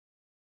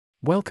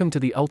Welcome to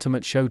the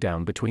ultimate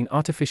showdown between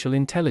artificial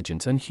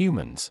intelligence and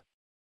humans.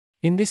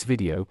 In this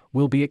video,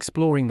 we'll be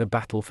exploring the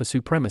battle for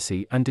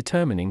supremacy and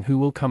determining who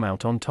will come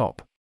out on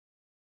top.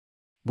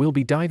 We'll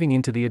be diving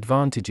into the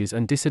advantages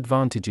and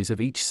disadvantages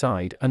of each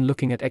side and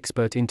looking at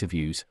expert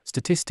interviews,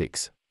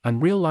 statistics,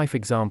 and real-life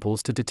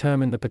examples to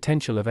determine the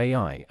potential of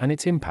AI and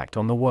its impact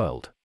on the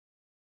world.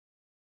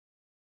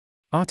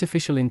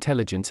 Artificial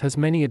intelligence has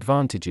many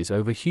advantages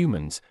over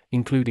humans,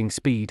 including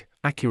speed,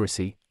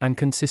 accuracy, and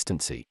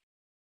consistency.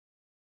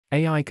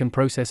 AI can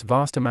process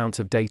vast amounts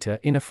of data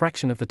in a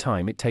fraction of the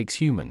time it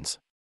takes humans.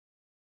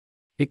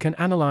 It can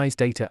analyze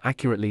data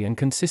accurately and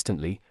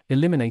consistently,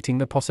 eliminating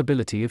the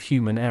possibility of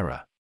human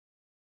error.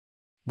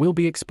 We'll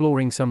be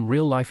exploring some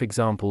real-life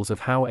examples of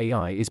how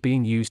AI is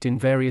being used in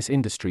various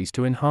industries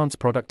to enhance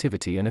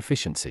productivity and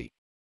efficiency.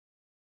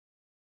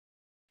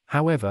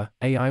 However,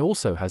 AI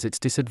also has its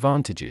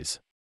disadvantages.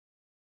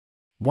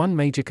 One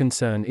major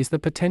concern is the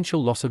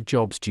potential loss of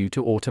jobs due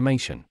to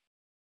automation.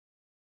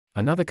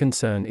 Another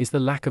concern is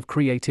the lack of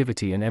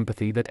creativity and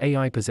empathy that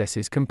AI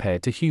possesses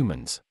compared to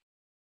humans.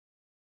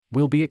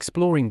 We'll be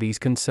exploring these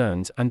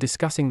concerns and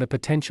discussing the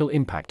potential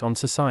impact on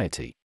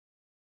society.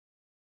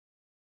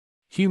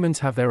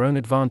 Humans have their own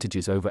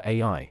advantages over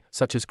AI,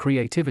 such as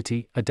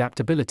creativity,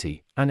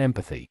 adaptability, and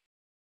empathy.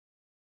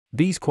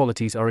 These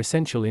qualities are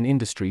essential in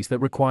industries that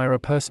require a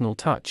personal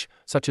touch,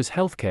 such as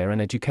healthcare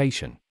and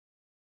education.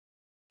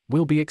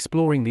 We'll be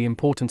exploring the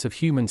importance of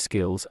human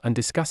skills and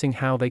discussing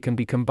how they can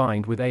be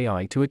combined with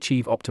AI to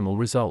achieve optimal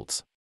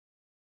results.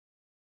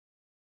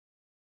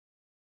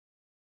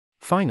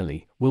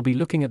 Finally, we'll be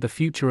looking at the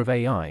future of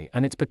AI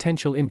and its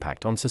potential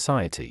impact on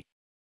society.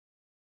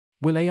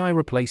 Will AI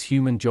replace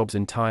human jobs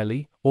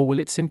entirely, or will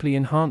it simply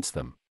enhance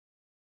them?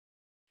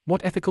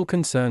 What ethical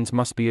concerns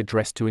must be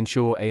addressed to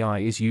ensure AI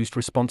is used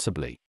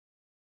responsibly?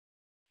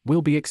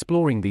 We'll be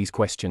exploring these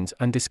questions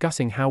and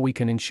discussing how we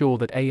can ensure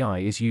that AI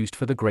is used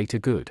for the greater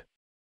good.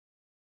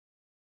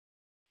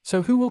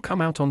 So who will come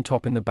out on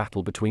top in the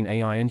battle between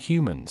AI and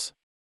humans?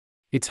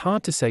 It's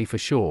hard to say for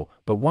sure,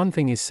 but one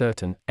thing is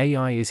certain: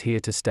 AI is here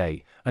to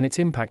stay, and its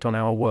impact on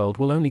our world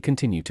will only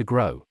continue to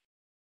grow.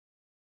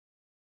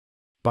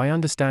 By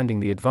understanding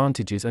the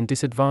advantages and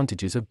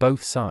disadvantages of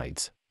both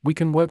sides, we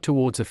can work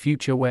towards a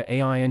future where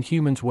AI and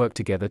humans work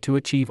together to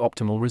achieve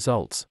optimal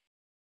results.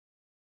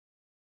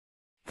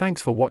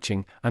 Thanks for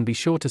watching, and be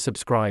sure to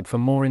subscribe for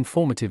more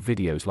informative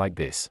videos like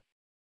this.